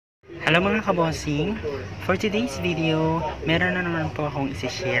Hello mga kabossing, for today's video, meron na naman po akong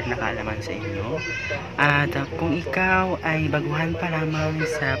isi-share na kaalaman sa inyo. At kung ikaw ay baguhan pa lamang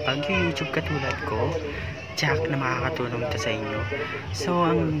sa pag-YouTube katulad ko, tsak na makakatulong ito sa inyo. So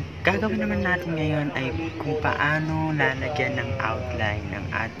ang gagawin naman natin ngayon ay kung paano lalagyan ng outline ng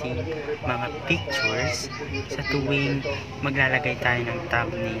ating mga pictures sa tuwing maglalagay tayo ng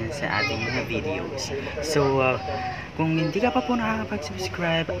thumbnail sa ating mga videos. So kung hindi ka pa po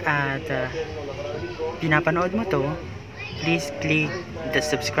nakakapag-subscribe at pinapanood mo to, please click the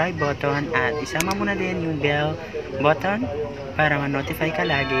subscribe button at isama mo na din yung bell button para ma-notify ka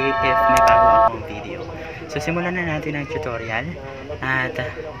lagi if may bago akong video. So simulan na natin ang tutorial at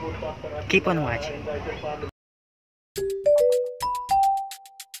keep on watching.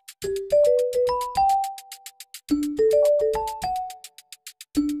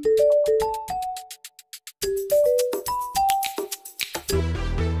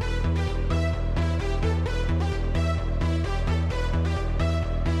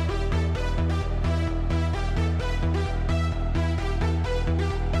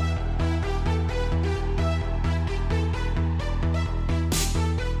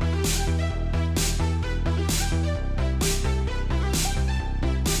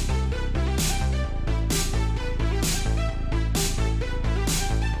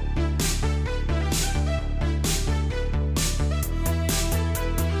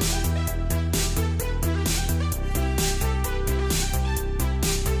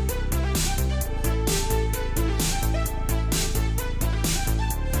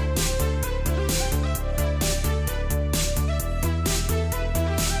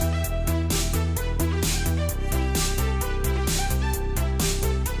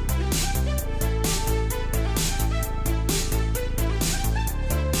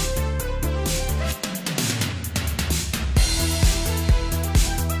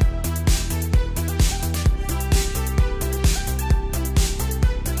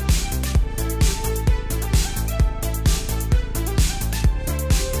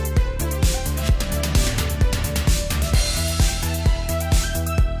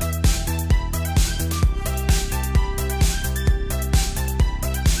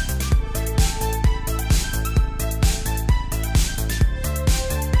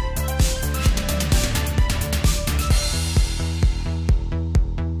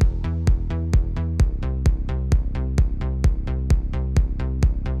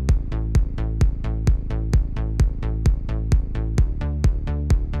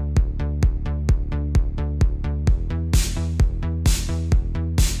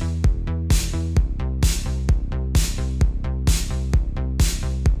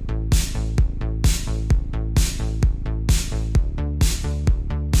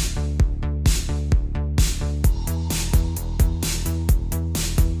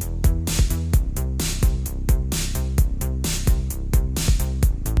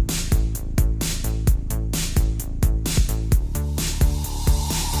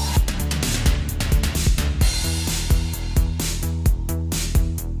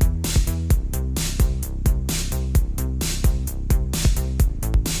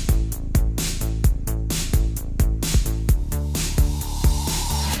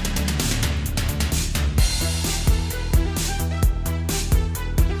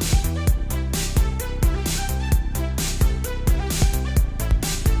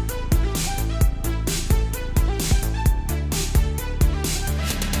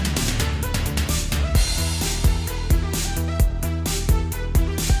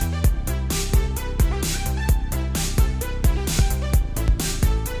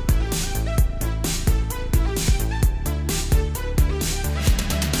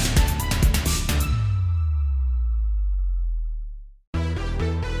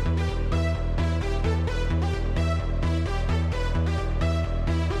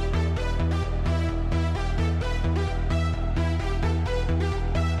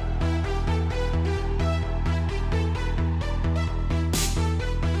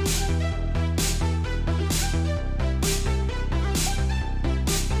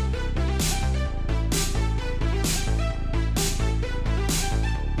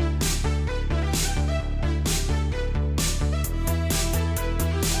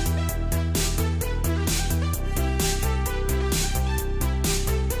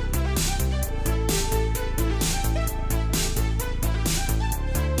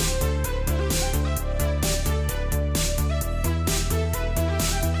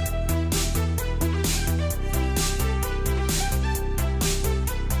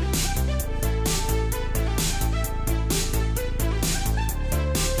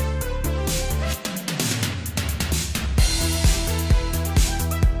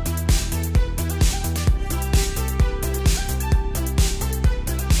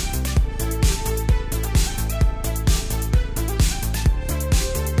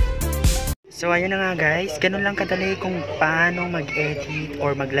 So ayan na nga guys, ganun lang kadali kung paano mag-edit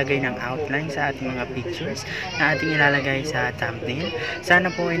or maglagay ng outline sa ating mga pictures na ating ilalagay sa thumbnail.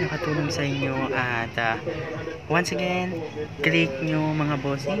 Sana po ay nakatulong sa inyo at once again, click nyo mga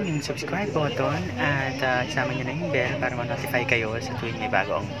bossing yung subscribe button at isama nyo na yung bell para ma-notify kayo sa tuwing may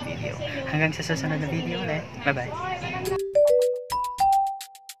bago ang video. Hanggang sa susunod na video ulit. Bye bye!